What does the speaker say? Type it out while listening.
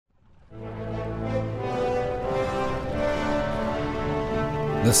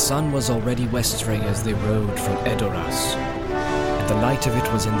The sun was already westering as they rode from Edoras, and the light of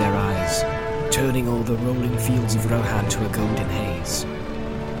it was in their eyes, turning all the rolling fields of Rohan to a golden haze.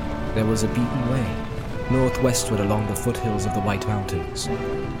 There was a beaten way, northwestward along the foothills of the White Mountains,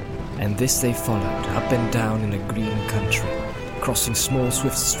 and this they followed up and down in a green country, crossing small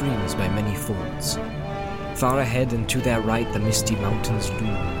swift streams by many fords. Far ahead and to their right the misty mountains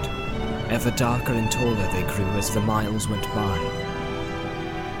loomed. Ever darker and taller they grew as the miles went by.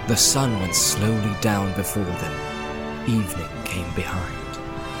 The sun went slowly down before them. Evening came behind.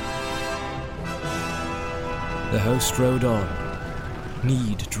 The host rode on.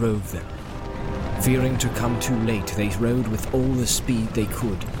 Need drove them. Fearing to come too late, they rode with all the speed they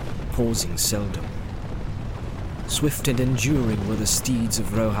could, pausing seldom. Swift and enduring were the steeds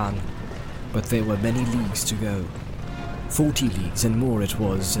of Rohan, but there were many leagues to go. 40 leagues and more it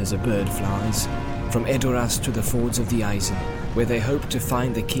was as a bird flies, from Edoras to the fords of the Eisen, where they hoped to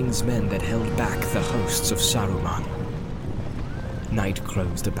find the king's men that held back the hosts of Saruman. Night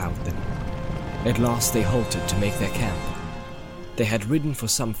closed about them. At last they halted to make their camp. They had ridden for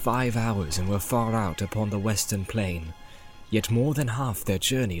some 5 hours and were far out upon the western plain, yet more than half their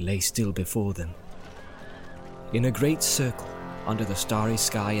journey lay still before them. In a great circle, under the starry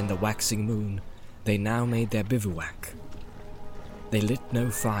sky and the waxing moon, they now made their bivouac. They lit no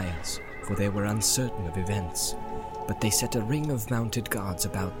fires, for they were uncertain of events, but they set a ring of mounted guards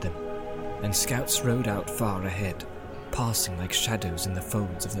about them, and scouts rode out far ahead, passing like shadows in the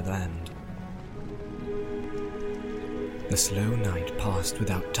folds of the land. The slow night passed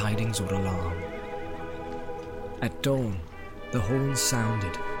without tidings or alarm. At dawn, the horn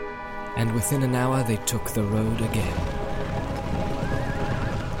sounded, and within an hour they took the road again.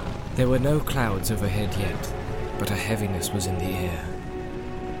 There were no clouds overhead yet, but a heaviness was in the air.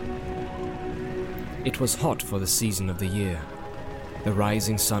 It was hot for the season of the year. The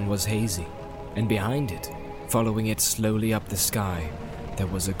rising sun was hazy, and behind it, following it slowly up the sky, there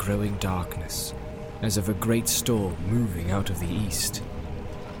was a growing darkness, as of a great storm moving out of the east.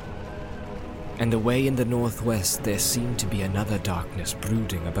 And away in the northwest there seemed to be another darkness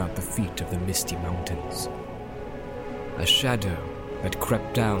brooding about the feet of the misty mountains. A shadow that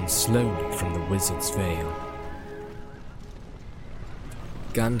crept down slowly from the wizard's veil.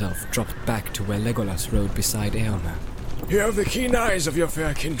 Gandalf dropped back to where Legolas rode beside Eomer. "You have the keen eyes of your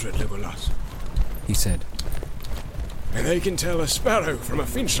fair kindred, Legolas," he said. "and they can tell a sparrow from a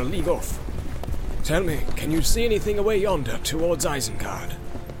finch a league off. Tell me, can you see anything away yonder towards Isengard?"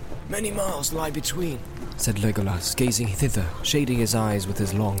 "Many miles lie between," said Legolas, gazing thither, shading his eyes with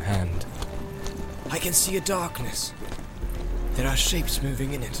his long hand. "I can see a darkness. There are shapes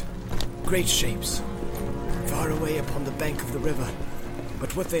moving in it, great shapes, far away upon the bank of the river,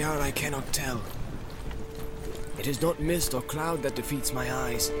 but what they are I cannot tell. It is not mist or cloud that defeats my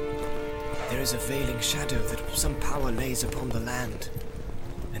eyes. There is a veiling shadow that some power lays upon the land,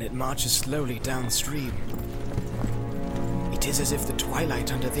 and it marches slowly downstream. It is as if the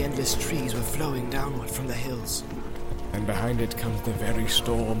twilight under the endless trees were flowing downward from the hills." "And behind it comes the very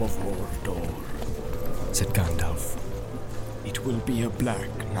storm of Mordor," said Gandalf. "It will be a black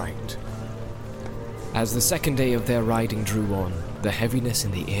night." As the second day of their riding drew on, the heaviness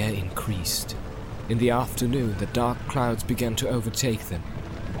in the air increased. In the afternoon, the dark clouds began to overtake them,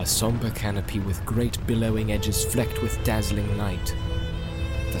 a somber canopy with great billowing edges flecked with dazzling light.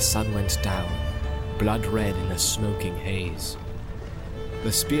 The sun went down, blood red in a smoking haze.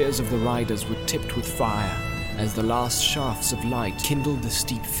 The spears of the riders were tipped with fire as the last shafts of light kindled the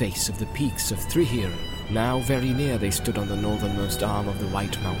steep face of the peaks of Thrihir. Now very near they stood on the northernmost arm of the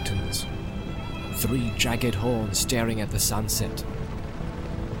White Mountains, 3 jagged horns staring at the sunset.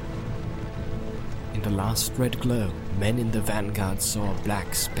 In the last red glow, men in the vanguard saw a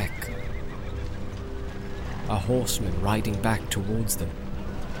black speck. A horseman riding back towards them.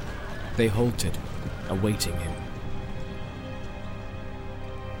 They halted, awaiting him.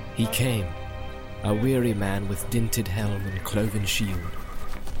 He came, a weary man with dinted helm and cloven shield.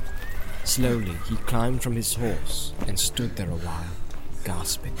 Slowly he climbed from his horse and stood there a while,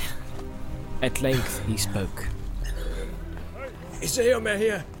 gasping. At length he spoke. "Is Eomer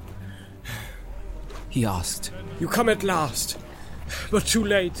here?" he asked. "You come at last, but too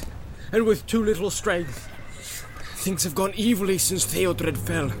late, and with too little strength. Things have gone evilly since Theodred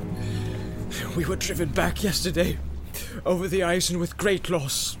fell. We were driven back yesterday, over the Eisen with great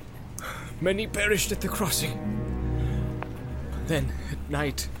loss. Many perished at the crossing. Then, at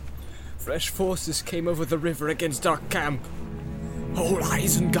night, fresh forces came over the river against our camp. Whole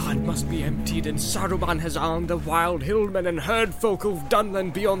Isengard must be emptied, and Saruman has armed the wild hillmen and herdfolk of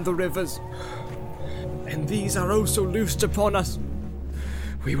Dunland beyond the rivers. And these are also loosed upon us.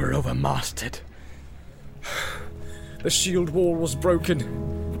 We were overmasted. The shield wall was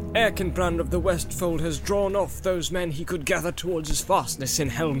broken. Erkenbrand of the Westfold has drawn off those men he could gather towards his fastness in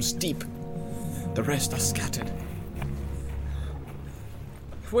Helms Deep. The rest are scattered.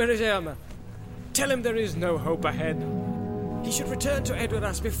 Where is Erma? Tell him there is no hope ahead. He should return to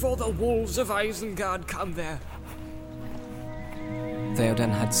Edoras before the wolves of Isengard come there.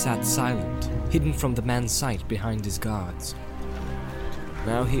 Theoden had sat silent, hidden from the man's sight behind his guards.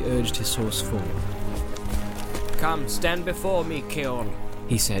 Now he urged his horse forward. Come, stand before me, Keorn,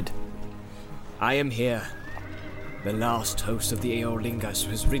 he said. I am here. The last host of the Eorlingas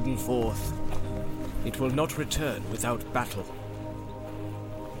has ridden forth. It will not return without battle.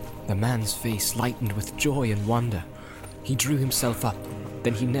 The man's face lightened with joy and wonder. He drew himself up,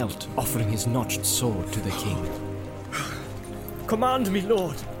 then he knelt, offering his notched sword to the king. Command me,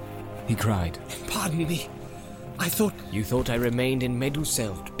 Lord, he cried. Pardon me. I thought... You thought I remained in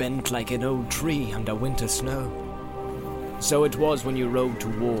Meduselt, bent like an old tree under winter snow. So it was when you rode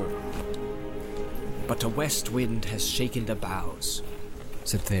to war. But a west wind has shaken the boughs,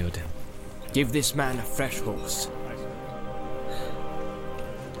 said Theoden. Give this man a fresh horse.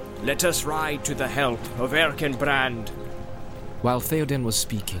 Let us ride to the help of Erkenbrand. While Theoden was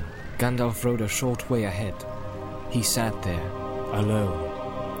speaking, Gandalf rode a short way ahead. He sat there,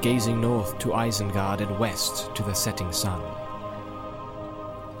 alone, gazing north to Isengard and west to the setting sun.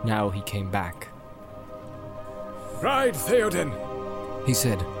 Now he came back. Ride, Theoden, he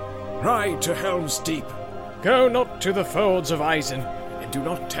said. Ride to Helm's Deep. Go not to the folds of Isen, and do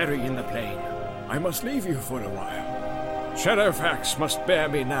not tarry in the plain. I must leave you for a while. Shadowfax must bear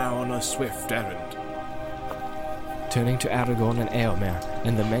me now on a swift errand. Turning to Aragorn and Eomer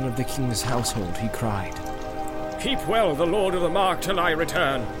and the men of the king's household, he cried, Keep well the Lord of the Mark till I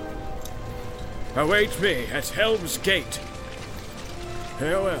return. Await me at Helm's Gate.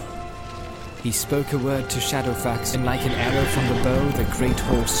 Farewell. He spoke a word to Shadowfax, and like an arrow from the bow, the great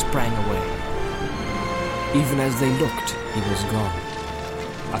horse sprang away. Even as they looked, he was gone.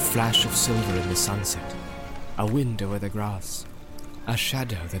 A flash of silver in the sunset, a wind over the grass, a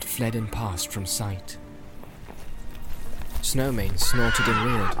shadow that fled and passed from sight. Snowmane snorted and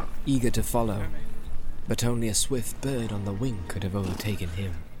reared, eager to follow, but only a swift bird on the wing could have overtaken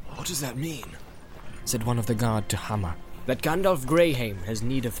him. What does that mean? Said one of the guard to Hammer. That Gandalf Greyheim has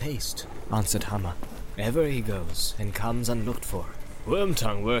need of haste, answered Hammer. Ever he goes, and comes unlooked for.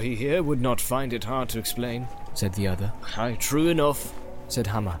 Wormtongue, were he here, would not find it hard to explain, said the other. Aye, true enough, said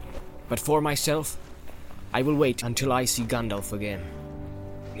Hammer. But for myself, I will wait until I see Gandalf again.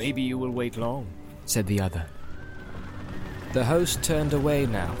 Maybe you will wait long, said the other. The host turned away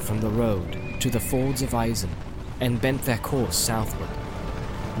now from the road to the folds of Isen and bent their course southward.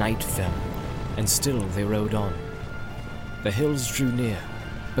 Night fell, and still they rode on. The hills drew near,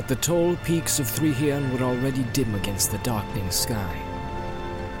 but the tall peaks of Three-Hien were already dim against the darkening sky.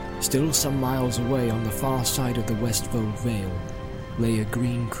 Still some miles away on the far side of the Westfold Vale lay a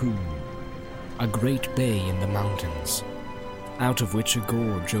green coombe, a great bay in the mountains, out of which a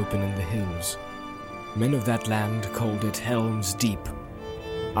gorge opened in the hills. Men of that land called it Helms Deep,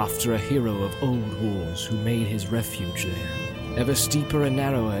 after a hero of old wars who made his refuge there. Ever steeper and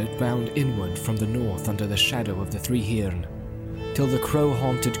narrower it wound inward from the north under the shadow of the Three-Hien, till the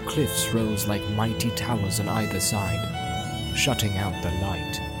crow-haunted cliffs rose like mighty towers on either side, shutting out the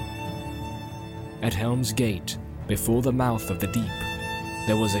light. At Helm's Gate, before the mouth of the deep,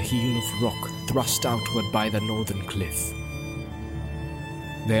 there was a heel of rock thrust outward by the northern cliff.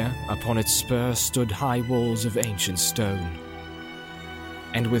 There, upon its spur, stood high walls of ancient stone,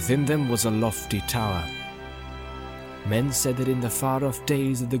 and within them was a lofty tower. Men said that in the far-off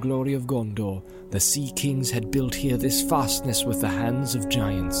days of the glory of Gondor, the Sea Kings had built here this fastness with the hands of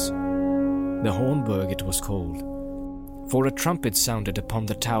giants. The Hornburg it was called, for a trumpet sounded upon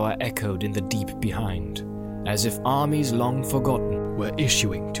the tower echoed in the deep behind, as if armies long forgotten were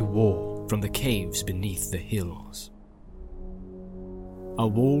issuing to war from the caves beneath the hills. A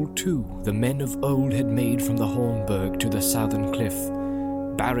wall, too, the men of old had made from the Hornburg to the southern cliff,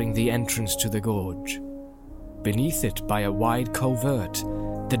 barring the entrance to the gorge. Beneath it, by a wide covert,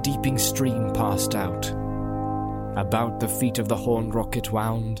 the deeping stream passed out. About the feet of the Hornrock it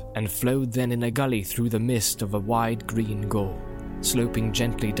wound, and flowed then in a gully through the mist of a wide green gore, sloping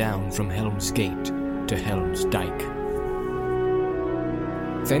gently down from Helm's Gate to Helm's Dyke.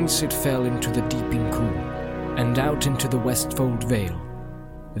 Thence it fell into the deeping coombe, and out into the Westfold Vale.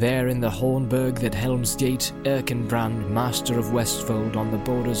 There in the Hornburg that Helm's Gate, Erkenbrand, master of Westfold on the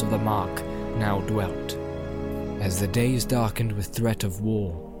borders of the Mark, now dwelt. As the days darkened with threat of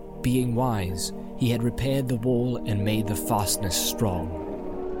war, being wise, he had repaired the wall and made the fastness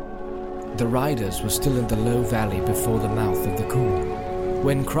strong. The riders were still in the low valley before the mouth of the Coombe,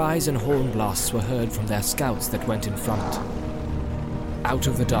 when cries and horn blasts were heard from their scouts that went in front. Out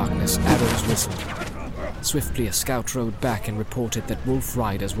of the darkness, arrows whistled. Swiftly a scout rode back and reported that wolf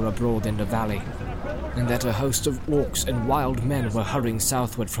riders were abroad in the valley, and that a host of orcs and wild men were hurrying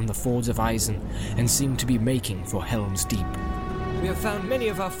southward from the fords of Eisen and seemed to be making for Helms Deep. We have found many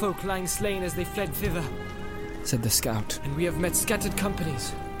of our folk lying slain as they fled thither, said the scout. And we have met scattered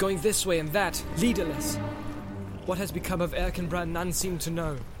companies, going this way and that, leaderless. What has become of Erkenbrand none seem to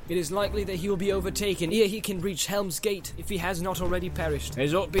know. It is likely that he will be overtaken ere he can reach Helm's Gate, if he has not already perished.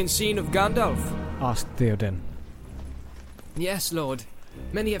 Has aught been seen of Gandalf? Asked Theoden. Yes, lord.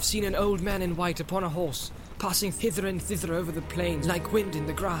 Many have seen an old man in white upon a horse, passing hither and thither over the plains, like wind in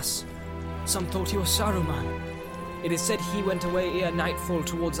the grass. Some thought he was Saruman. It is said he went away ere nightfall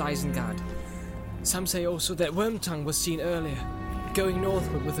towards Isengard. Some say also that Wormtongue was seen earlier, going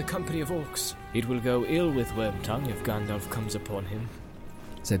northward with a company of orcs. It will go ill with Wormtongue if Gandalf comes upon him,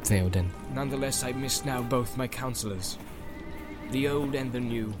 said Theoden. Nonetheless, I miss now both my counselors, the old and the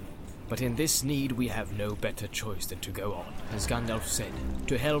new. But in this need we have no better choice than to go on, as Gandalf said,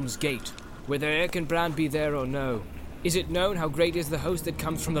 to Helm's Gate, whether Erkenbrand be there or no. Is it known how great is the host that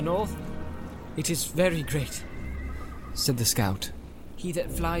comes from the north? It is very great, said the scout. He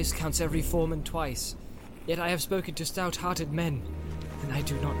that flies counts every foeman twice. Yet I have spoken to stout-hearted men, and I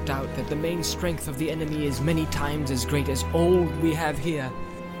do not doubt that the main strength of the enemy is many times as great as all we have here.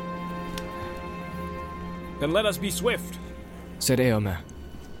 Then let us be swift, said Eomer.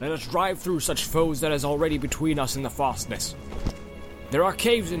 Let us drive through such foes that is already between us and the fastness. There are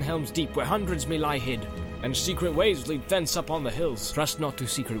caves in Helm's Deep where hundreds may lie hid, and secret ways lead thence up on the hills. Trust not to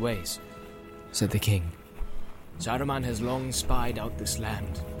secret ways, said the king. Saruman has long spied out this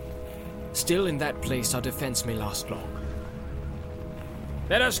land. Still in that place our defense may last long.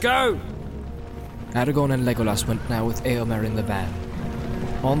 Let us go! Aragorn and Legolas went now with Eomer in the van.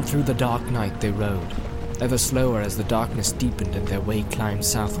 On through the dark night they rode, ever slower as the darkness deepened and their way climbed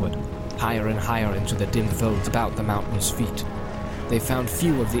southward, higher and higher into the dim folds about the mountain's feet. They found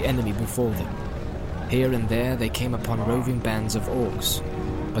few of the enemy before them. Here and there they came upon roving bands of orcs,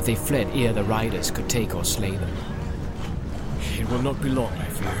 but they fled ere the riders could take or slay them. It will not be long, I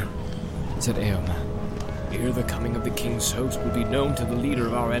fear, said Eomer. Ere the coming of the king's host will be known to the leader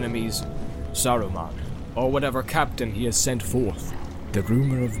of our enemies, Saruman, or whatever captain he has sent forth. The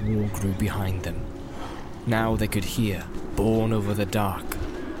rumor of war grew behind them. Now they could hear, borne over the dark,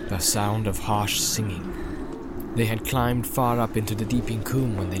 the sound of harsh singing. They had climbed far up into the deeping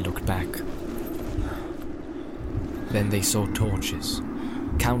coombe when they looked back. Then they saw torches,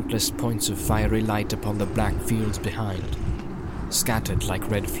 countless points of fiery light upon the black fields behind, scattered like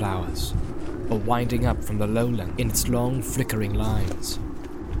red flowers, or winding up from the lowland in its long flickering lines.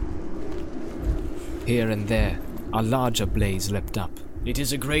 Here and there, a larger blaze leapt up. It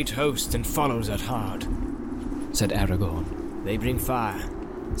is a great host and follows at hard, said Aragorn. They bring fire,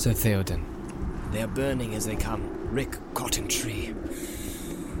 said Theoden. They are burning as they come, rick, cotton tree.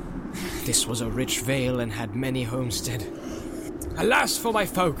 This was a rich vale and had many homestead. Alas for my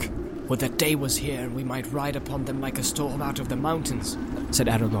folk! Would that day was here and we might ride upon them like a storm out of the mountains, said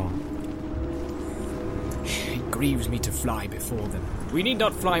Aragorn. It grieves me to fly before them. We need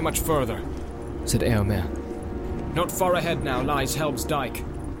not fly much further, said Eomer. Not far ahead now lies Helm's Dyke,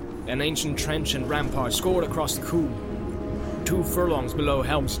 an ancient trench and rampart scored across the Coombe, 2 furlongs below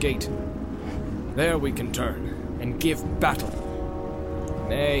Helm's Gate. There we can turn and give battle.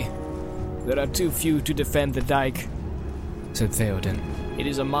 Nay, there are too few to defend the dike, said Theoden. It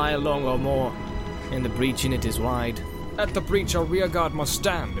is a mile long or more, and the breach in it is wide. At the breach our rearguard must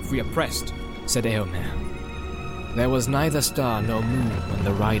stand if we are pressed, said Eomer. There was neither star nor moon when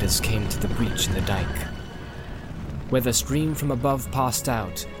the riders came to the breach in the dike, where the stream from above passed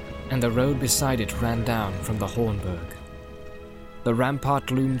out, and the road beside it ran down from the Hornburg. The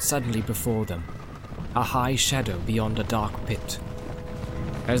rampart loomed suddenly before them, a high shadow beyond a dark pit.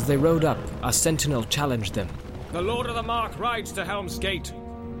 As they rode up, a sentinel challenged them. The Lord of the Mark rides to Helm's Gate,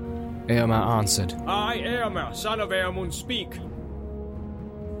 Eomer answered. I, Eomer, son of Eomun, speak.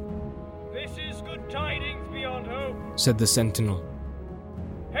 This is good tidings beyond hope, said the sentinel.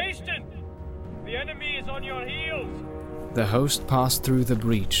 Hasten! The enemy is on your heels! The host passed through the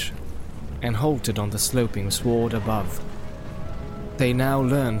breach and halted on the sloping sward above. They now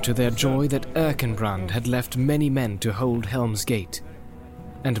learned to their joy that Erkenbrand had left many men to hold Helm's Gate,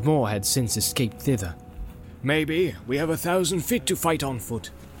 and more had since escaped thither. Maybe we have 1,000 fit to fight on foot,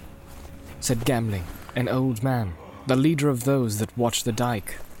 said Gamling, an old man, the leader of those that watch the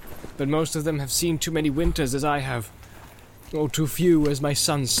dike. But most of them have seen too many winters as I have. Oh, too few as my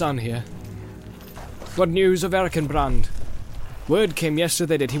son's son here. What news of Erkenbrand? Word came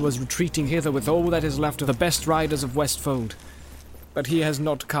yesterday that he was retreating hither with all that is left of the best riders of Westfold, but he has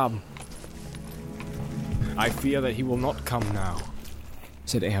not come. I fear that he will not come now,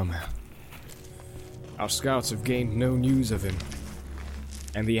 said Eomer. Our scouts have gained no news of him,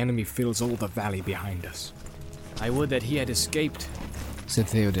 and the enemy fills all the valley behind us. I would that he had escaped, said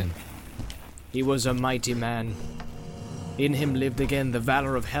Theoden. He was a mighty man. In him lived again the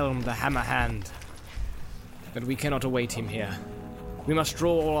valor of Helm the Hammerhand. But we cannot await him here. We must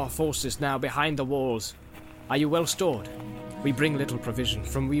draw all our forces now behind the walls. Are you well stored? We bring little provision,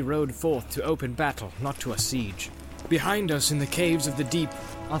 from we rode forth to open battle, not to a siege. Behind us in the caves of the deep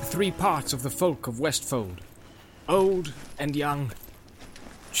are 3 parts of the folk of Westfold. Old and young,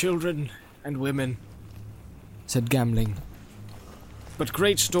 children and women, said Gamling. But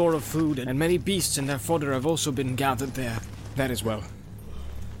great store of food and many beasts and their fodder have also been gathered there. That is well,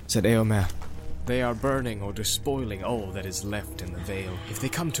 said Eomer. They are burning or despoiling all that is left in the Vale. If they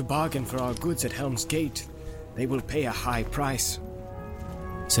come to bargain for our goods at Helm's Gate, they will pay a high price,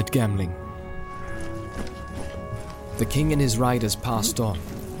 said Gamling. The king and his riders passed on.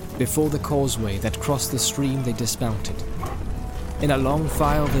 Before the causeway that crossed the stream they dismounted. In a long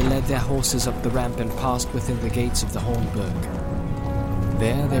file they led their horses up the ramp and passed within the gates of the Hornburg.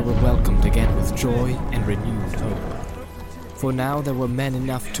 There they were welcomed again with joy and renewed hope. For now there were men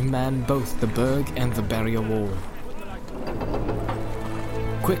enough to man both the burg and the barrier wall.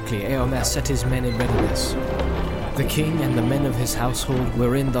 Quickly Eomer set his men in readiness. The king and the men of his household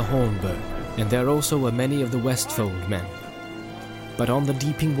were in the Hornburg, and there also were many of the Westfold men. But on the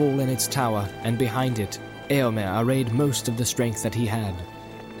deeping wall and its tower, and behind it, Eomer arrayed most of the strength that he had.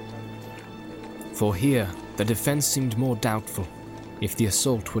 For here the defense seemed more doubtful, if the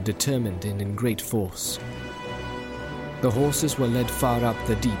assault were determined and in great force. The horses were led far up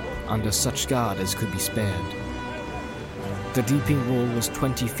the deep, under such guard as could be spared. The deeping wall was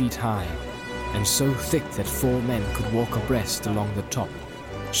 20 feet high, and so thick that 4 men could walk abreast along the top,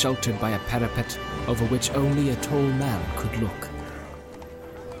 sheltered by a parapet over which only a tall man could look.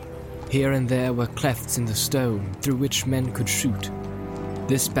 Here and there were clefts in the stone through which men could shoot.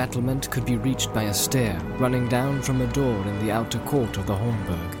 This battlement could be reached by a stair running down from a door in the outer court of the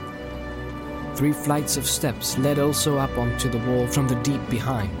Hornburg. 3 flights of steps led also up onto the wall from the deep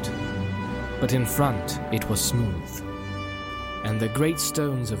behind, but in front it was smooth, and the great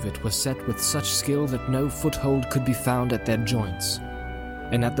stones of it were set with such skill that no foothold could be found at their joints,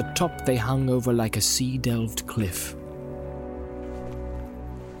 and at the top they hung over like a sea-delved cliff.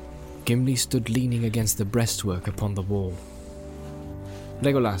 Gimli stood leaning against the breastwork upon the wall.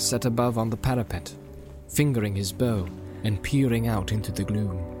 Legolas sat above on the parapet, fingering his bow and peering out into the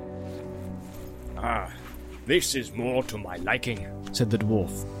gloom. Ah, this is more to my liking, said the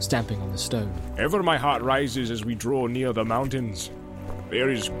dwarf, stamping on the stone. Ever my heart rises as we draw near the mountains.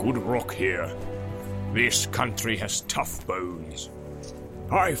 There is good rock here. This country has tough bones.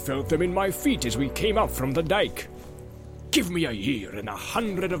 I felt them in my feet as we came up from the dike. Give me a year and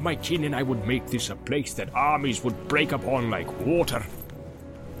 100 of my kin and I would make this a place that armies would break upon like water.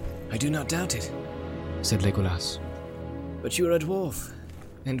 I do not doubt it, said Legolas. But you are a dwarf,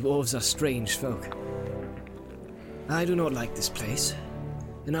 and dwarves are strange folk. I do not like this place,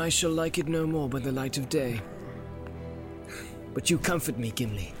 and I shall like it no more by the light of day. But you comfort me,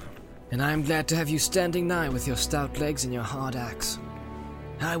 Gimli, and I am glad to have you standing nigh with your stout legs and your hard axe.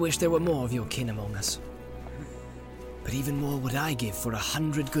 I wish there were more of your kin among us. But even more would I give for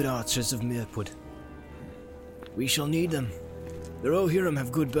 100 good archers of Mirkwood. We shall need them. The Rohirrim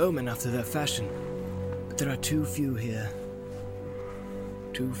have good bowmen after their fashion, but there are too few here.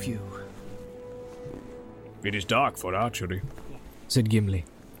 Too few. It is dark for archery, said Gimli.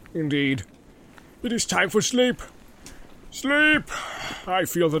 Indeed. It is time for sleep. Sleep! I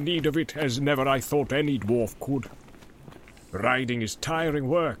feel the need of it as never I thought any dwarf could. Riding is tiring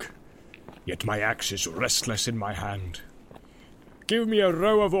work, yet my axe is restless in my hand. Give me a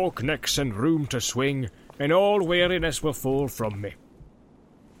row of oak necks and room to swing, and all weariness will fall from me.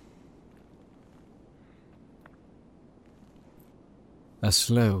 A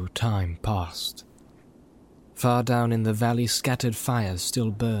slow time passed. Far down in the valley scattered fires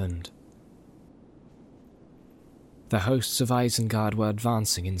still burned. The hosts of Isengard were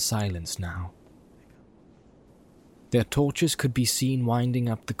advancing in silence now. Their torches could be seen winding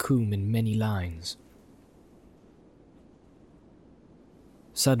up the coombe in many lines.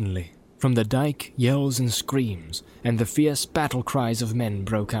 Suddenly, from the dike, yells and screams, and the fierce battle cries of men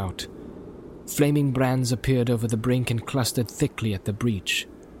broke out. Flaming brands appeared over the brink and clustered thickly at the breach.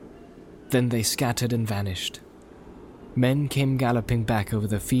 Then they scattered and vanished. Men came galloping back over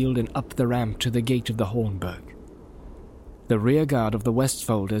the field and up the ramp to the gate of the Hornburg. The rear guard of the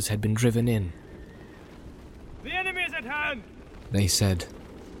Westfolders had been driven in. The enemy is at hand, they said.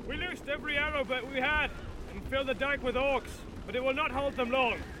 We loosed every arrow boat we had and filled the dike with orcs, but it will not hold them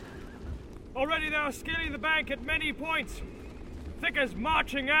long. Already they are scaling the bank at many points, thick as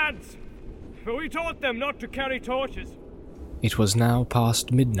marching ants, but we taught them not to carry torches. It was now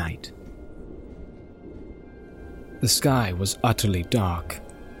past midnight. The sky was utterly dark,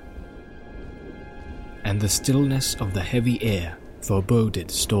 and the stillness of the heavy air foreboded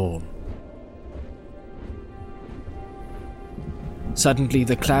storm. Suddenly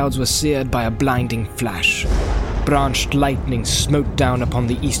the clouds were seared by a blinding flash. Branched lightning smote down upon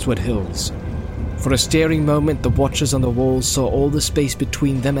the eastward hills. For a staring moment the watchers on the walls saw all the space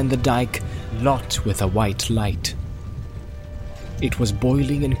between them and the dike lit with a white light. It was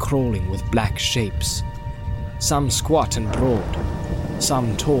boiling and crawling with black shapes, some squat and broad,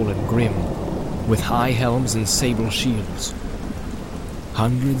 some tall and grim, with high helms and sable shields.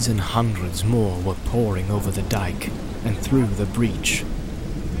 Hundreds and hundreds more were pouring over the dike and through the breach.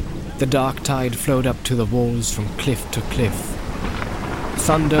 The dark tide flowed up to the walls from cliff to cliff.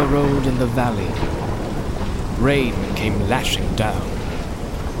 Thunder rolled in the valley. Rain came lashing down.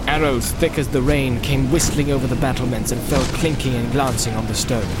 Arrows thick as the rain came whistling over the battlements and fell clinking and glancing on the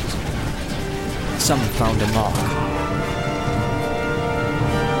stones. Some found a mark.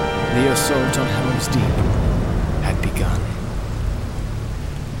 The assault on Helms Deep had begun.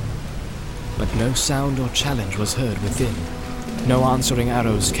 But no sound or challenge was heard within. No answering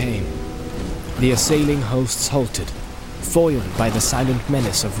arrows came. The assailing hosts halted, foiled by the silent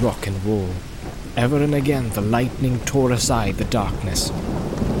menace of rock and wall. Ever and again the lightning tore aside the darkness.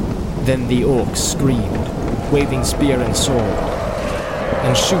 Then the orcs screamed, waving spear and sword,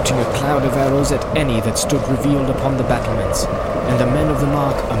 and shooting a cloud of arrows at any that stood revealed upon the battlements, and the men of the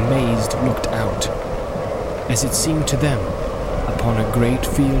mark, amazed, looked out, as it seemed to them, upon a great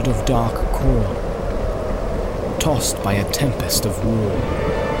field of dark corn, tossed by a tempest of war,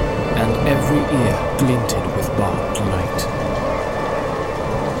 and every ear glinted with barbed light.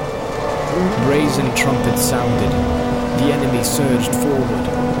 Brazen trumpets sounded. The enemy surged forward,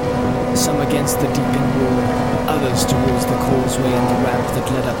 some against the deeping wall, others towards the causeway and the ramp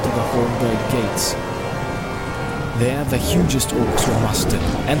that led up to the Hornburg gates. There the hugest orcs were mustered,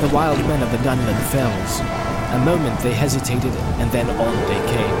 and the wild men of the Dunland fells. A moment they hesitated, and then on they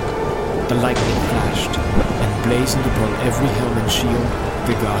came. The lightning flashed, and blazoned upon every helm and shield,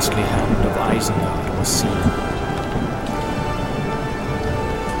 the ghastly hand of Isengard was seen.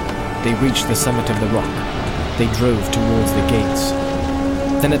 They reached the summit of the rock. They drove towards the gates.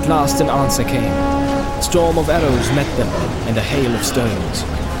 Then at last an answer came. A storm of arrows met them, and a hail of stones.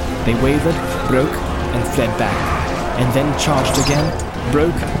 They wavered, broke, and fled back, and then charged again,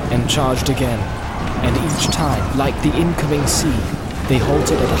 broke, and charged again. And each time, like the incoming sea, they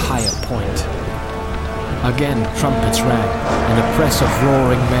halted at a higher point. Again trumpets rang, and a press of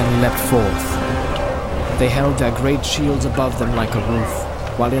roaring men leapt forth. They held their great shields above them like a roof,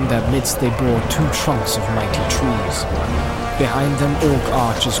 while in their midst they bore two trunks of mighty trees. Behind them orc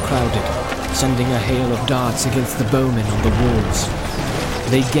archers crowded, sending a hail of darts against the bowmen on the walls.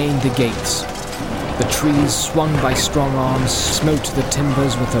 They gained the gates. The trees, swung by strong arms, smote the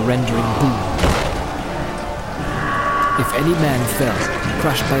timbers with a rending boom. If any man fell,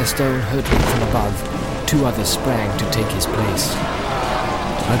 crushed by a stone hurtling from above, two others sprang to take his place.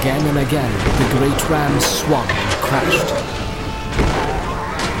 Again and again, the great rams swung and crashed.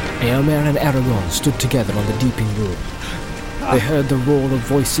 Eomer and Aragorn stood together on the deeping wall. They heard the roar of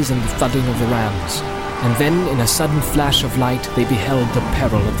voices and the thudding of the rams, and then, in a sudden flash of light, they beheld the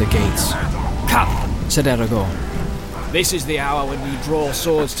peril of the gates. Come, said Aragorn. This is the hour when we draw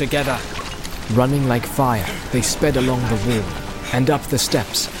swords together. Running like fire, they sped along the wall, and up the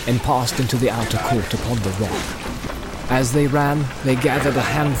steps, and passed into the outer court upon the rock. As they ran, they gathered a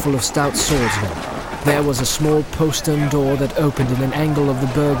handful of stout swordsmen. There was a small postern door that opened in an angle of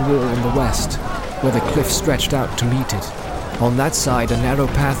the burg wall on the west, where the cliff stretched out to meet it. On that side, a narrow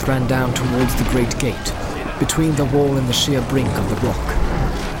path ran down towards the great gate, between the wall and the sheer brink of the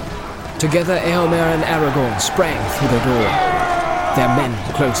rock. Together, Eomer and Aragorn sprang through the door, their men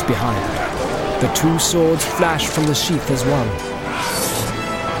close behind. The two swords flashed from the sheath as one.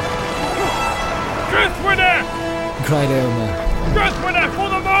 Driftwinner! Cried Eomer. Driftwinner for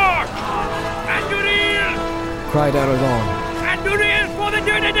the mark! Anduril! Cried Aragorn. Anduril for the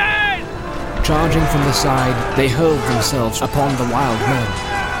Dunedain! Charging from the side, they hurled themselves upon the wild men.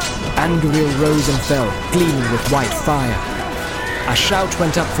 Anduril rose and fell, gleaming with white fire. A shout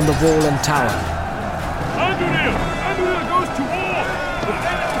went up from the wall and tower. Anduril!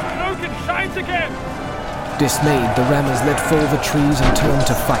 gates again! Dismayed, the rammers let fall the trees and turned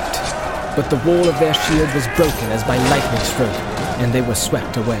to fight. But the wall of their shield was broken as by lightning stroke, and they were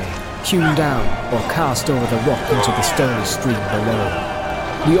swept away, hewn down or cast over the rock into the stony stream below.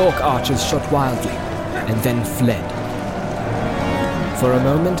 The orc archers shot wildly, and then fled. For a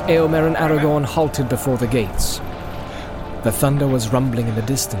moment, Eomer and Aragorn halted before the gates. The thunder was rumbling in the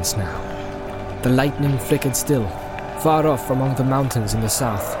distance now. The lightning flickered still. Far off among the mountains in the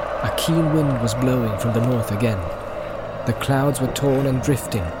south, a keen wind was blowing from the north again. The clouds were torn and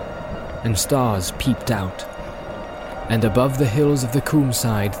drifting, and stars peeped out. And above the hills of the Coombe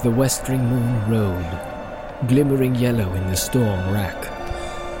side, the westering moon rode, glimmering yellow in the storm rack.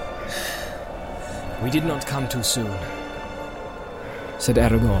 We did not come too soon, said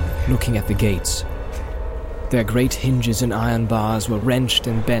Aragorn, looking at the gates. Their great hinges and iron bars were wrenched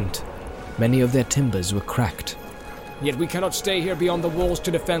and bent. Many of their timbers were cracked. Yet we cannot stay here beyond the walls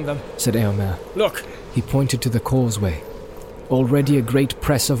to defend them, said Eomer. Look! He pointed to the causeway. Already a great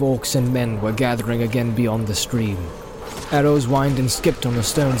press of orcs and men were gathering again beyond the stream. Arrows whined and skipped on the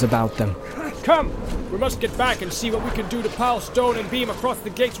stones about them. Come! We must get back and see what we can do to pile stone and beam across the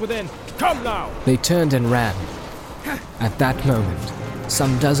gates within. Come now! They turned and ran. At that moment,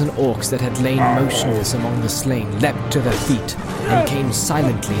 some dozen orcs that had lain motionless among the slain leapt to their feet and came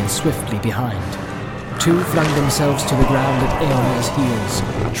silently and swiftly behind. Two flung themselves to the ground at Eomer's heels,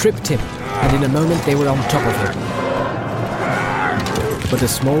 tripped him, and in a moment they were on top of him. But a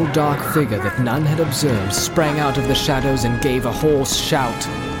small dark figure that none had observed sprang out of the shadows and gave a hoarse shout.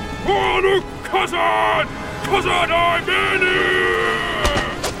 Cousin! Cousin, I'm in here!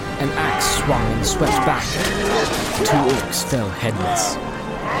 An axe swung and swept back. Two orcs fell headless.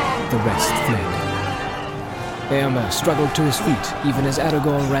 The rest fled. Eomer struggled to his feet, even as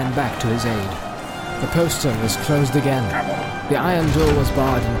Aragorn ran back to his aid. The postern was closed again. The iron door was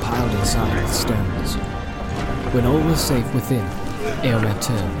barred and piled inside with stones. When all was safe within, Eomer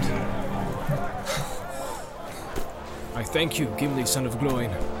turned. I thank you, Gimli, son of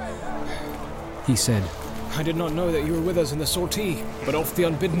Gloin, he said. I did not know that you were with us in the sortie, but oft the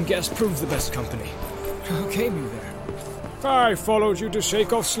unbidden guest proved the best company. How came you there? I followed you to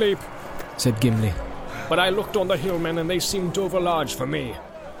shake off sleep, said Gimli. but I looked on the hillmen and they seemed overlarge for me.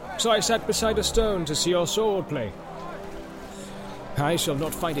 So I sat beside a stone to see your sword play. I shall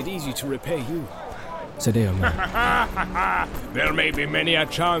not find it easy to repay you, said Eomer. There may be many a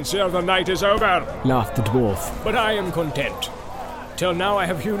chance ere the night is over, laughed the dwarf. but I am content. Till now I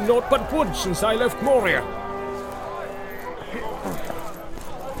have hewn naught but wood since I left Moria.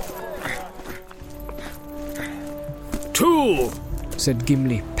 Two! said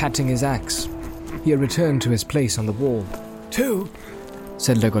Gimli, patting his axe. He had returned to his place on the wall. Two?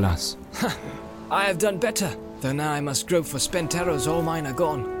 said Legolas. I have done better, though now I must grope for spent arrows, all mine are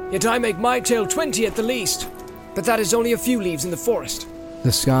gone. Yet I make my tale 20 at the least. But that is only a few leaves in the forest.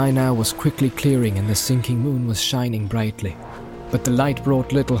 The sky now was quickly clearing and the sinking moon was shining brightly. But the light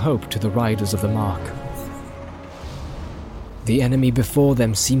brought little hope to the riders of the mark. The enemy before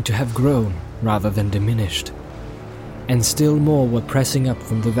them seemed to have grown rather than diminished. And still more were pressing up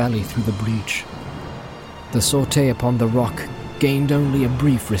from the valley through the breach. The sortie upon the rock gained only a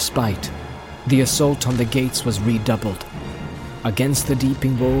brief respite. The assault on the gates was redoubled. Against the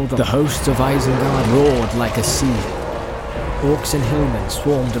deeping wall, the hosts of Isengard roared like a sea. Orcs and hillmen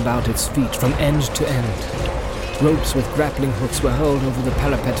swarmed about its feet from end to end. Ropes with grappling hooks were hurled over the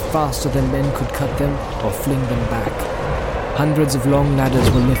parapet faster than men could cut them or fling them back. Hundreds of long ladders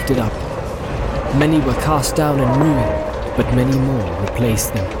were lifted up. Many were cast down and ruined, but many more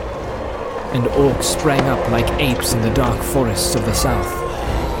replaced them. And orcs sprang up like apes in the dark forests of the south.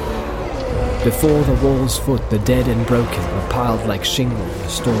 Before the wall's foot, the dead and broken were piled like shingle in a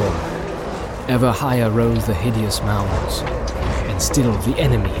storm. Ever higher rose the hideous mounds, and still the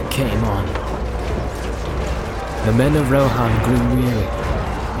enemy came on. The men of Rohan grew weary.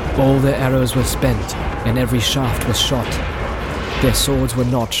 All their arrows were spent, and every shaft was shot. Their swords were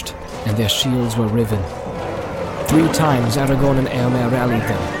notched, and their shields were riven. 3 times Aragorn and Eomer rallied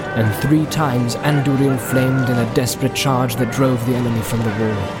them, and 3 times Andúril flamed in a desperate charge that drove the enemy from the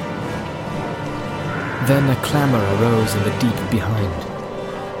wall. Then a clamour arose in the deep behind.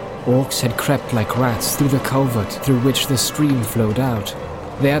 Orcs had crept like rats through the culvert through which the stream flowed out.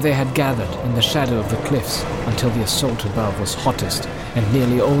 There they had gathered in the shadow of the cliffs until the assault above was hottest, and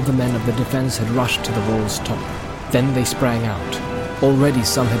nearly all the men of the defence had rushed to the wall's top. Then they sprang out. Already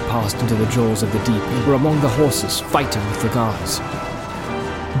some had passed into the jaws of the deep and were among the horses, fighting with the guards.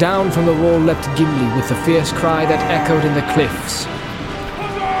 Down from the wall leapt Gimli with the fierce cry that echoed in the cliffs.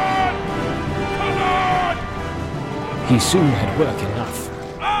 He soon had work enough.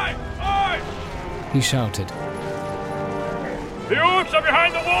 Aye! he shouted. The orcs are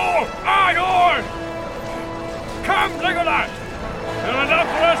behind the wall! Aye, aye! Come, Legolas! There enough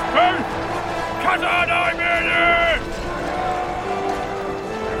for us both! Cut our eye, men!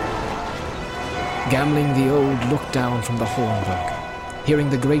 Gamling the Old looked down from the Hornburg, hearing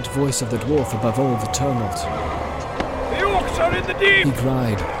the great voice of the dwarf above all the tumult. The orcs are in the deep! He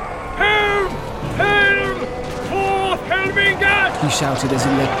cried. Helm! Helm! Forth, Helmingat! He shouted as he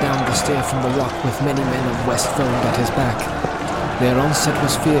let down the stair from the rock with many men of Westfold at his back. Their onset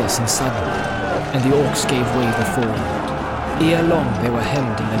was fierce and sudden, and the orcs gave way before them. Ere long they were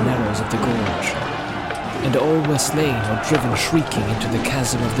hemmed in the narrows of the gorge, and all were slain or driven shrieking into the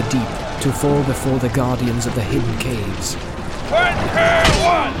chasm of the deep to fall before the guardians of the hidden caves.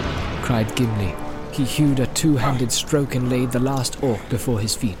 21! Cried Gimli. He hewed a two-handed stroke and laid the last orc before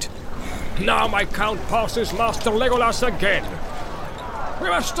his feet. Now my count passes Master Legolas again. We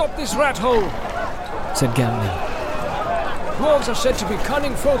must stop this rat hole, said Gamling. Dwarves are said to be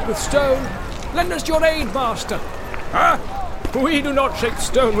cunning folk with stone. Lend us your aid, master. Huh? We do not shake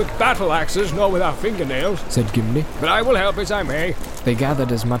stone with battle axes, nor with our fingernails, said Gimli. But I will help as I may. They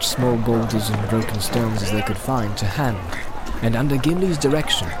gathered as much small boulders and broken stones as they could find to hand, and under Gimli's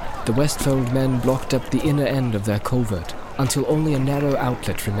direction, the Westfold men blocked up the inner end of their covert until only a narrow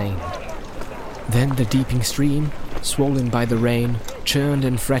outlet remained. Then the deeping stream, swollen by the rain, churned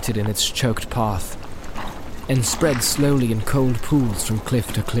and fretted in its choked path, and spread slowly in cold pools from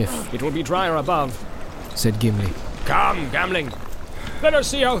cliff to cliff. It will be drier above, said Gimli. Come, Gamling. Let us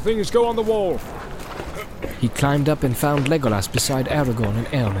see how things go on the wall. He climbed up and found Legolas beside Aragorn and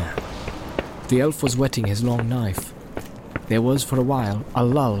Eomer. The elf was whetting his long knife. There was for a while a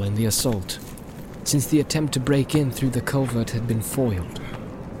lull in the assault, since the attempt to break in through the culvert had been foiled.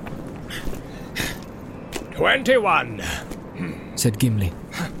 21, said Gimli.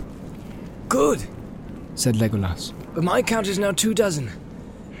 Good, said Legolas. But my count is now 24.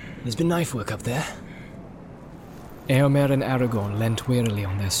 There's been knife work up there. Eomer and Aragorn leant wearily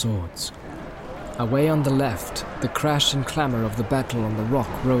on their swords. Away on the left, the crash and clamour of the battle on the rock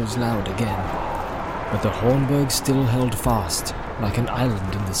rose loud again. But the Hornburg still held fast, like an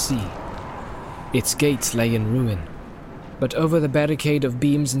island in the sea. Its gates lay in ruin, but over the barricade of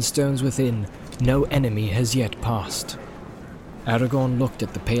beams and stones within, no enemy has yet passed. Aragorn looked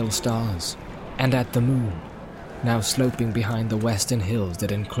at the pale stars, and at the moon, now sloping behind the western hills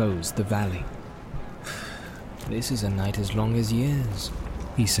that enclosed the valley. This is a night as long as years,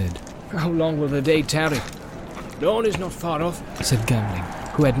 he said. How long will the day tarry? Dawn is not far off, said Gamling,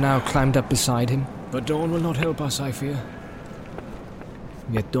 who had now climbed up beside him. But dawn will not help us, I fear.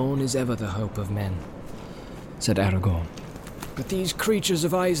 Yet dawn is ever the hope of men, said Aragorn. But these creatures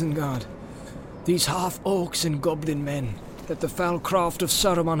of Isengard, these half-orcs and goblin men that the foul craft of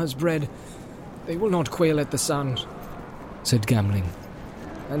Saruman has bred, they will not quail at the sound, said Gamling.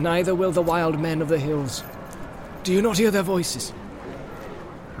 And neither will the wild men of the hills. Do you not hear their voices?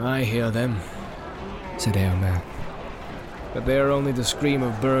 I hear them, said Eomer. But they are only the scream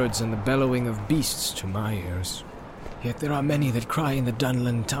of birds and the bellowing of beasts to my ears. Yet there are many that cry in the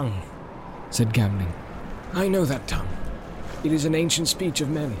Dunland tongue, said Gamling. I know that tongue. It is an ancient speech of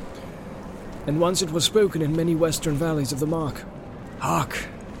men, and once it was spoken in many western valleys of the Mark. Hark!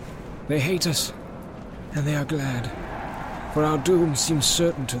 They hate us, and they are glad, for our doom seems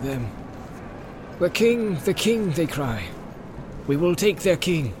certain to them. The king, they cry. We will take their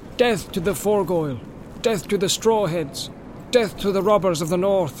king. Death to the Forgoil, death to the Strawheads, death to the robbers of the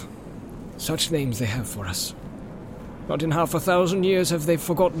north. Such names they have for us. Not in 1,000 years have they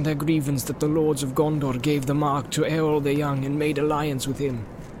forgotten their grievance that the lords of Gondor gave the Mark to Eorl the Young and made alliance with him.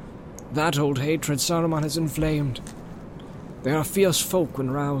 That old hatred Saruman has inflamed. They are fierce folk when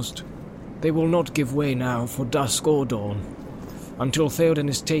roused. They will not give way now for dusk or dawn, until Theoden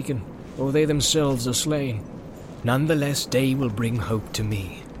is taken, or they themselves are slain. Nonetheless, day will bring hope to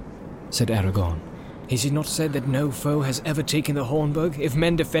me, said Aragorn. Is it not said that no foe has ever taken the Hornburg, if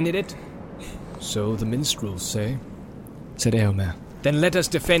men defended it? So the minstrels say, said Eomer. Then let us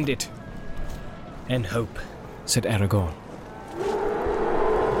defend it. And hope, said Aragorn.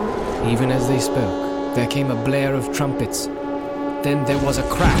 Even as they spoke, there came a blare of trumpets. Then there was a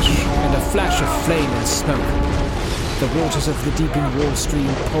crash and a flash of flame and smoke. The waters of the deeping wall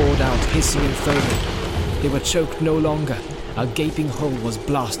stream poured out, hissing and foaming. They were choked no longer. A gaping hole was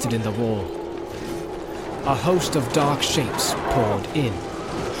blasted in the wall. A host of dark shapes poured in.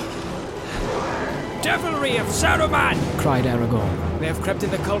 Devilry of Saruman! Cried Aragorn. They have crept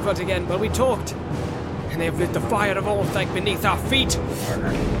in the culvert again while we talked, and they have lit the fire of Orthanc beneath our feet.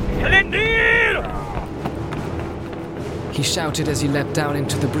 Elendil! He shouted as he leapt down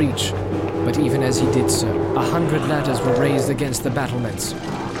into the breach, but even as he did so, 100 ladders were raised against the battlements.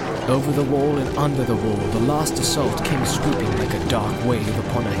 Over the wall and under the wall, the last assault came sweeping like a dark wave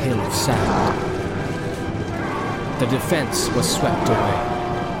upon a hill of sand. The defense was swept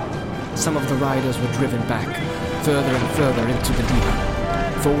away. Some of the riders were driven back, further and further into the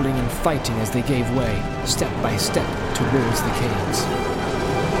deep, falling and fighting as they gave way, step by step, towards the caves.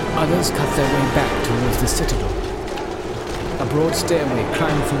 Others cut their way back towards the citadel. A broad stairway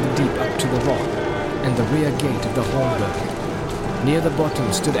climbed from the deep up to the rock, and the rear gate of the Hornburg. Near the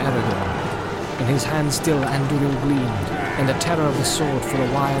bottom stood Aragorn. In his hand still Andúril gleamed, and the terror of the sword for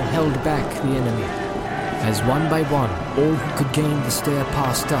a while held back the enemy. As one by one, all who could gain the stair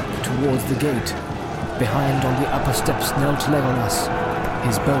passed up towards the gate. Behind on the upper steps knelt Legolas.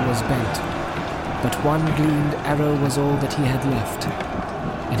 His bow was bent, but one gleamed arrow was all that he had left,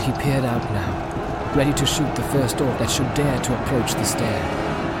 and he peered out now, ready to shoot the first orc that should dare to approach the stair.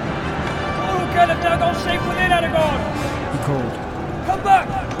 All who can have now gone safe within, Aragorn! He called. Come back!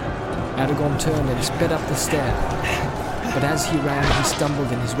 Aragorn turned and sped up the stair, but as he ran he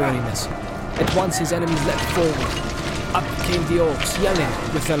stumbled in his weariness. At once his enemies leapt forward. Up came the orcs,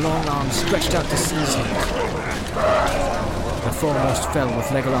 yelling, with their long arms stretched out to seize him. The foremost fell with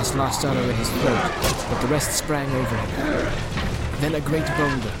Legolas' last arrow in his throat, but the rest sprang over him. Then a great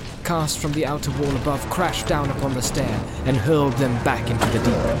boulder, cast from the outer wall above, crashed down upon the stair and hurled them back into the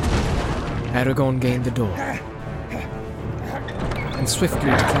deep. Aragorn gained the door, and swiftly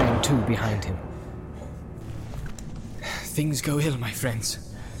it clanged to behind him. Things go ill, my friends,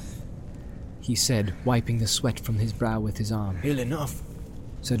 he said, wiping the sweat from his brow with his arm. Ill enough,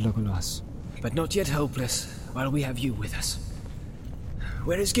 said Legolas, but not yet hopeless, while we have you with us.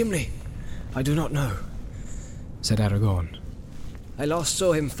 Where is Gimli? I do not know, said Aragorn. I last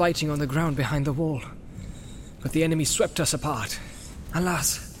saw him fighting on the ground behind the wall, but the enemy swept us apart.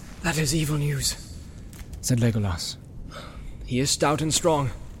 Alas, that is evil news, said Legolas. He is stout and strong,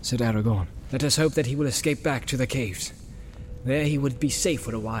 said Aragorn. Let us hope that he will escape back to the caves. There he would be safe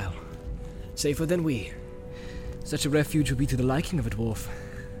for a while. Safer than we. Such a refuge would be to the liking of a dwarf.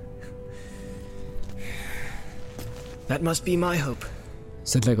 That must be my hope,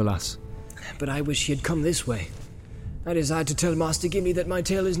 said Legolas. But I wish he had come this way. I desire to tell Master Gimli that my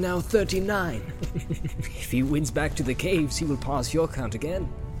tale is now 39. If he wins back to the caves, he will pass your count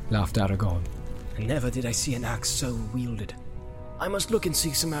again, laughed Aragorn. Never did I see an axe so wielded. I must look and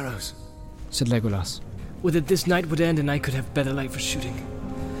seek some arrows, said Legolas. Would that this night would end and I could have better light for shooting.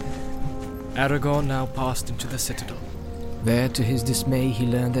 Aragorn now passed into the citadel. There, to his dismay, he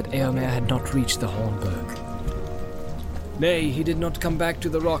learned that Eomer had not reached the Hornburg. Nay, he did not come back to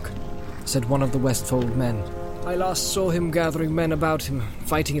the rock, said one of the Westfold men. I last saw him gathering men about him,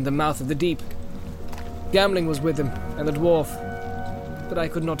 fighting in the mouth of the deep. Gamling was with him, and the dwarf, but I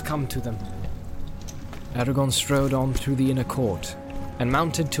could not come to them. Aragorn strode on through the inner court, and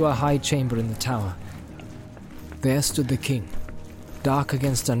mounted to a high chamber in the tower. There stood the king, dark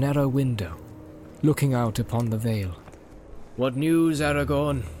against a narrow window, looking out upon the vale. What news,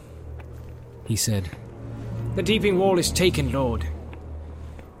 Aragorn? He said. The deeping wall is taken, Lord,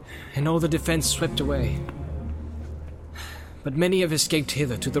 and all the defense swept away. But many have escaped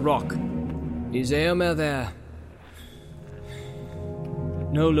hither to the rock. Is Eomer there?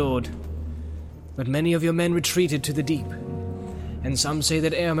 No, Lord, but many of your men retreated to the deep, and some say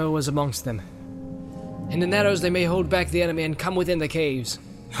that Eomer was amongst them. In the narrows they may hold back the enemy and come within the caves.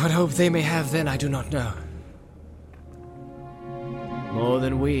 What hope they may have then, I do not know. More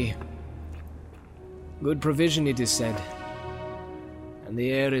than we. Good provision, it is said. And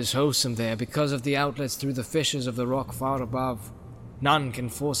the air is wholesome there because of the outlets through the fissures of the rock far above. None can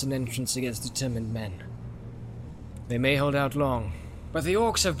force an entrance against determined men. They may hold out long, but the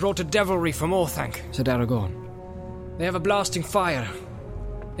orcs have brought a devilry from Orthanc, said Aragorn. They have a blasting fire,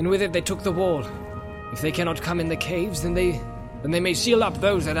 and with it they took the wall. If they cannot come in the caves, then they may seal up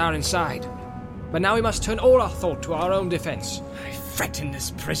those that are inside. But now we must turn all our thought to our own defense. I fret in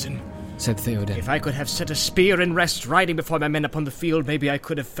this prison, said Theoden. If I could have set a spear in rest riding before my men upon the field, maybe I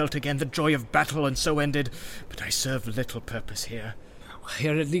could have felt again the joy of battle and so ended. But I serve little purpose here.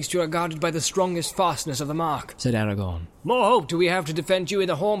 Here at least you are guarded by the strongest fastness of the mark, said Aragorn. More hope do we have to defend you in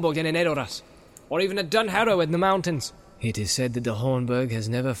the Hornburg than in Edoras, or even at Dunharrow in the mountains. It is said that the Hornburg has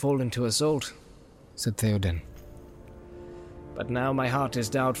never fallen to assault, said Theoden. But now my heart is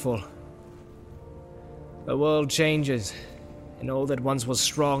doubtful. The world changes, and all that once was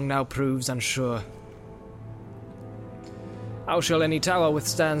strong now proves unsure. How shall any tower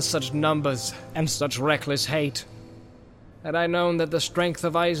withstand such numbers and such reckless hate? Had I known that the strength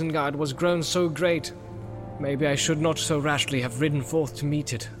of Isengard was grown so great, Maybe I should not so rashly have ridden forth to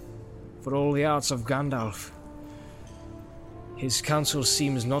meet it, for all the arts of Gandalf. His counsel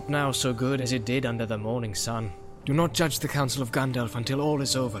seems not now so good as it did under the morning sun. Do not judge the counsel of Gandalf until all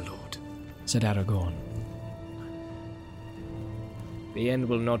is over, Lord, said Aragorn. The end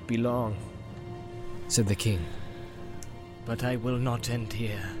will not be long, said the king. But I will not end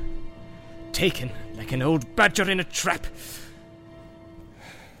here. Taken like an old badger in a trap.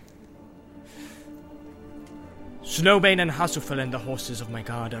 Snowbane and Hasufel and the horses of my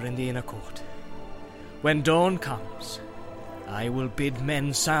guard are in the inner court. When dawn comes, I will bid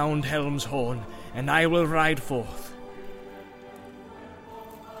men sound Helm's horn, and I will ride forth.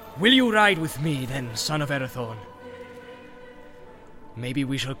 Will you ride with me, then, son of Erathorn? Maybe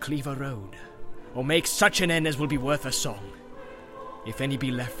we shall cleave a road, or make such an end as will be worth a song, if any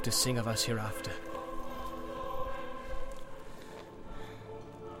be left to sing of us hereafter.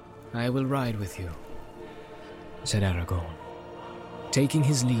 I will ride with you, said Aragorn. Taking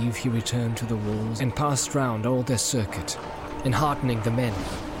his leave, he returned to the walls and passed round all their circuit, enheartening the men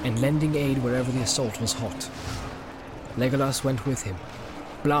and lending aid wherever the assault was hot. Legolas went with him.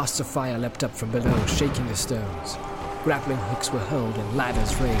 Blasts of fire leapt up from below, shaking the stones. Grappling hooks were hurled and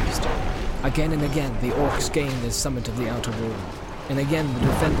ladders raised. Again and again the orcs gained the summit of the outer wall, and again the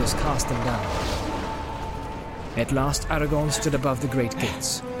defenders cast them down. At last Aragorn stood above the great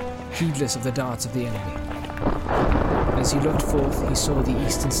gates, heedless of the darts of the enemy. As he looked forth, he saw the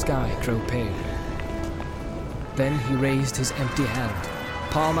eastern sky grow pale. Then he raised his empty hand,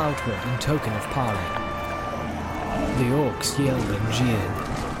 palm outward in token of parley. The orcs yelled and jeered.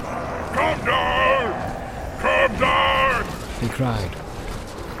 Come down! Come down! He cried.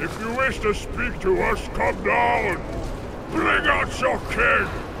 If you wish to speak to us, come down! Bring out your king!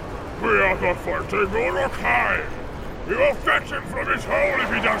 We are the fighting Uruk-hai! We will fetch him from his hole if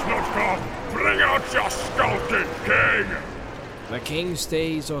he does not come! Bring out your skulking king! The king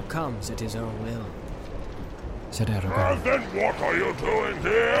stays or comes at his own will, said Well, Aragorn. then what are you doing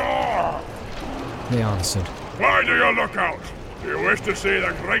here? They answered. Why do you look out? Do you wish to see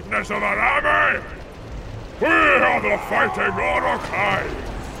the greatness of our army? We are the fighting Uruk-hai!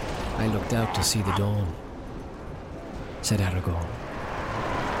 I looked out to see the dawn, said Aragorn.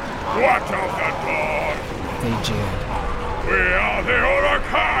 What of the dawn? They jeered. We are the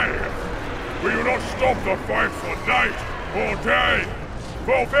Uruk-hai! We will not stop the fight for night or day.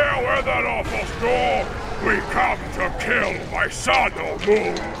 For there where that awful storm, we come to kill by sun or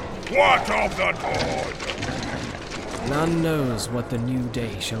moon. What of the dawn? None knows what the new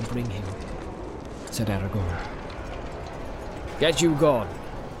day shall bring him, said Aragorn. Get you gone,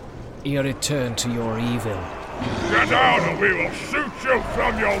 ere it turn to your evil. Get out or we will shoot you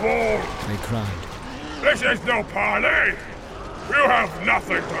from your wall. They cried. This is no parley. You have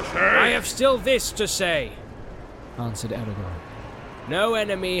nothing to say. I have still this to say. Answered Aragorn. No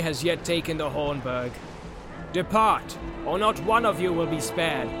enemy has yet taken the Hornburg. Depart, or not one of you will be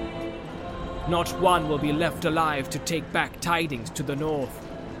spared. Not one will be left alive to take back tidings to the north.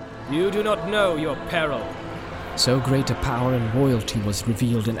 You do not know your peril. So great a power and royalty was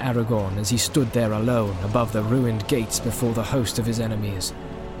revealed in Aragorn as he stood there alone above the ruined gates before the host of his enemies,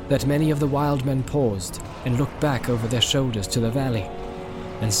 that many of the wild men paused and looked back over their shoulders to the valley,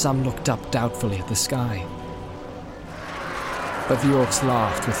 and some looked up doubtfully at the sky. But the orcs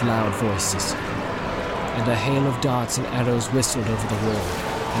laughed with loud voices, and a hail of darts and arrows whistled over the wall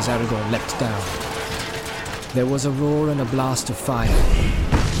as Aragorn leapt down. There was a roar and a blast of fire.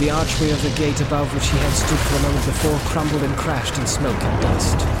 The archway of the gate above which he had stood for a moment before crumbled and crashed in smoke and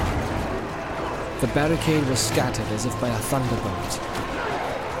dust. The barricade was scattered as if by a thunderbolt.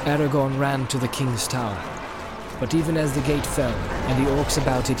 Aragorn ran to the king's tower, but even as the gate fell and the orcs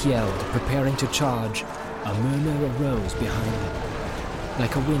about it yelled, preparing to charge, a murmur arose behind them,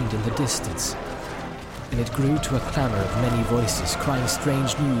 like a wind in the distance, and it grew to a clamor of many voices crying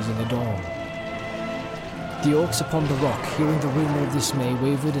strange news in the dawn. The orcs upon the rock, hearing the rumor of dismay,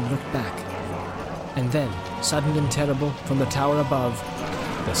 wavered and looked back. And then, sudden and terrible, from the tower above,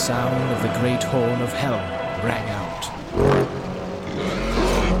 the sound of the great horn of Helm rang out.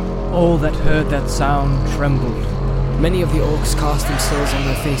 All that heard that sound trembled. Many of the orcs cast themselves on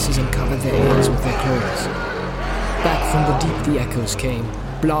their faces and covered their ears with their cloaks. Back from the deep the echoes came,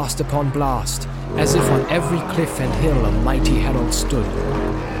 blast upon blast, as if on every cliff and hill a mighty herald stood.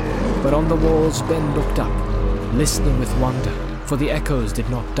 But on the walls Ben looked up, listening with wonder, for the echoes did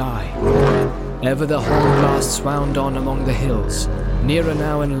not die. Ever the horn blasts wound on among the hills. Nearer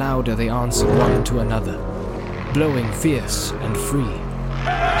now and louder they answered one to another, blowing fierce and free.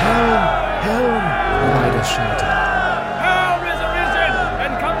 Helm! Helm! The riders shouted. Helm is arisen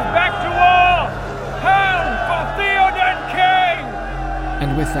and comes back to war! Helm!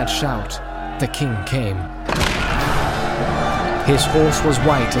 and with that shout, the king came. His horse was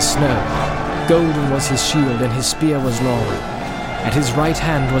white as snow, golden was his shield and his spear was long. At his right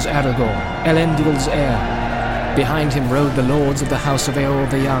hand was Aragorn, Elendil's heir. Behind him rode the lords of the house of Eorl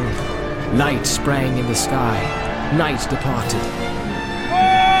the Young. Light sprang in the sky, night departed.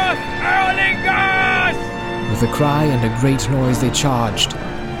 Forth, Erlingars! With a cry and a great noise they charged.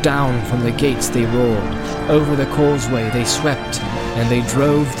 Down from the gates they roared, over the causeway they swept, and they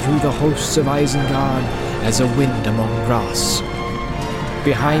drove through the hosts of Isengard as a wind among grass.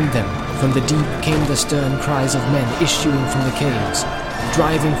 Behind them, from the deep came the stern cries of men issuing from the caves,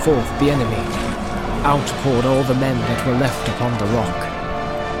 driving forth the enemy. Out poured all the men that were left upon the rock,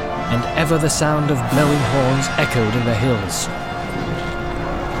 and ever the sound of blowing horns echoed in the hills.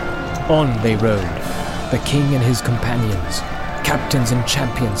 On they rode, the king and his companions. Captains and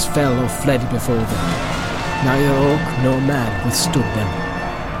champions fell or fled before them. Neither orc nor man withstood them.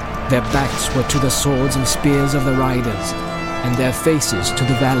 Their backs were to the swords and spears of the riders, and their faces to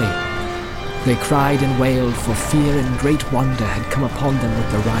the valley. They cried and wailed, for fear and great wonder had come upon them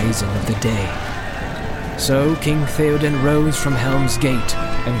with the rising of the day. So King Theoden rose from Helm's Gate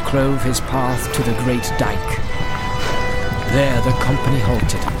and clove his path to the great dike. There the company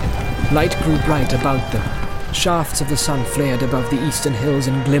halted. Light grew bright about them. Shafts of the sun flared above the eastern hills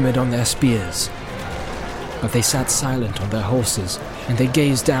and glimmered on their spears. But they sat silent on their horses, and they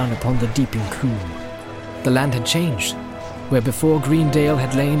gazed down upon the deeping cool. The land had changed. Where before Greendale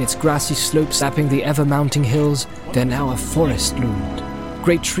had lain its grassy slopes sapping the ever-mounting hills, there now a forest loomed.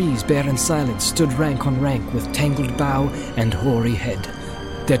 Great trees, bare and silent, stood rank on rank with tangled bough and hoary head.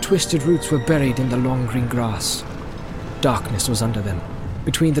 Their twisted roots were buried in the long green grass. Darkness was under them.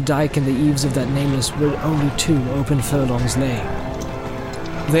 Between the dike and the eaves of that nameless wood only 2 open furlongs lay.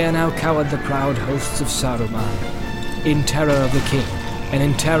 There now cowered the proud hosts of Saruman. In terror of the king, and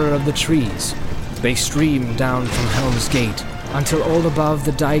in terror of the trees, they streamed down from Helm's Gate, until all above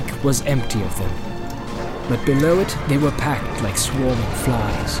the dike was empty of them. But below it they were packed like swarming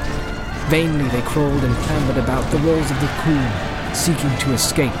flies. Vainly they crawled and clambered about the walls of the Coombe, seeking to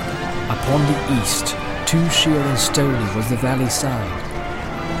escape. Upon the east, too sheer and stony was the valley side.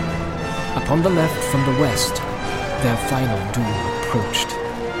 Upon the left from the west, their final doom approached.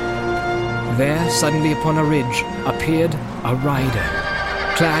 There, suddenly upon a ridge, appeared a rider,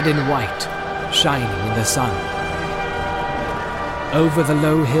 clad in white, shining in the sun. Over the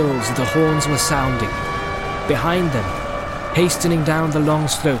low hills the horns were sounding. Behind them, hastening down the long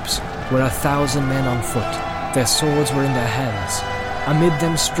slopes, were 1,000 men on foot. Their swords were in their hands. Amid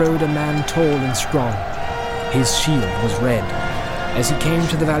them strode a man tall and strong. His shield was red. As he came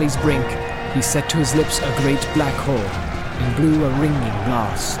to the valley's brink, he set to his lips a great black horn and blew a ringing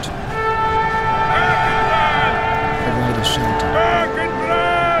blast. The rider shouted,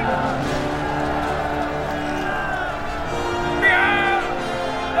 Erkenbrand! Behold!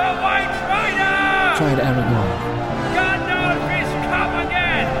 The White Rider! cried Aragorn. Gandalf is come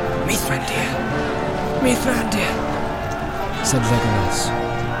again! Mithrandir, said Legolas.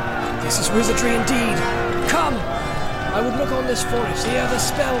 This is wizardry indeed. Come! I would look on this forest ere the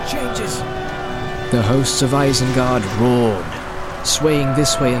spell changes. The hosts of Isengard roared, swaying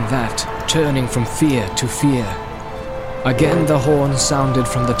this way and that, turning from fear to fear. Again the horn sounded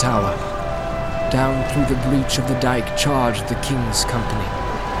from the tower. Down through the breach of the dike charged the king's company.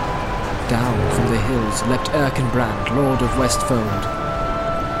 Down from the hills leapt Erkenbrand, lord of Westfold.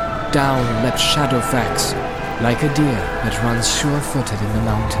 Down leapt Shadowfax, like a deer that runs sure-footed in the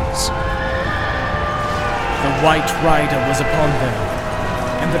mountains. The White Rider was upon them,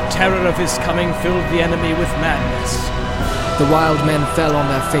 and the terror of his coming filled the enemy with madness. The wild men fell on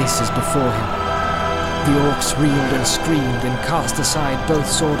their faces before him. The orcs reeled and screamed and cast aside both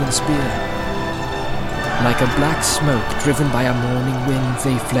sword and spear. Like a black smoke driven by a morning wind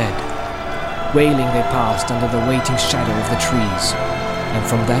they fled. Wailing they passed under the waiting shadow of the trees, and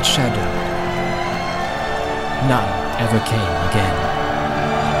from that shadow none ever came again.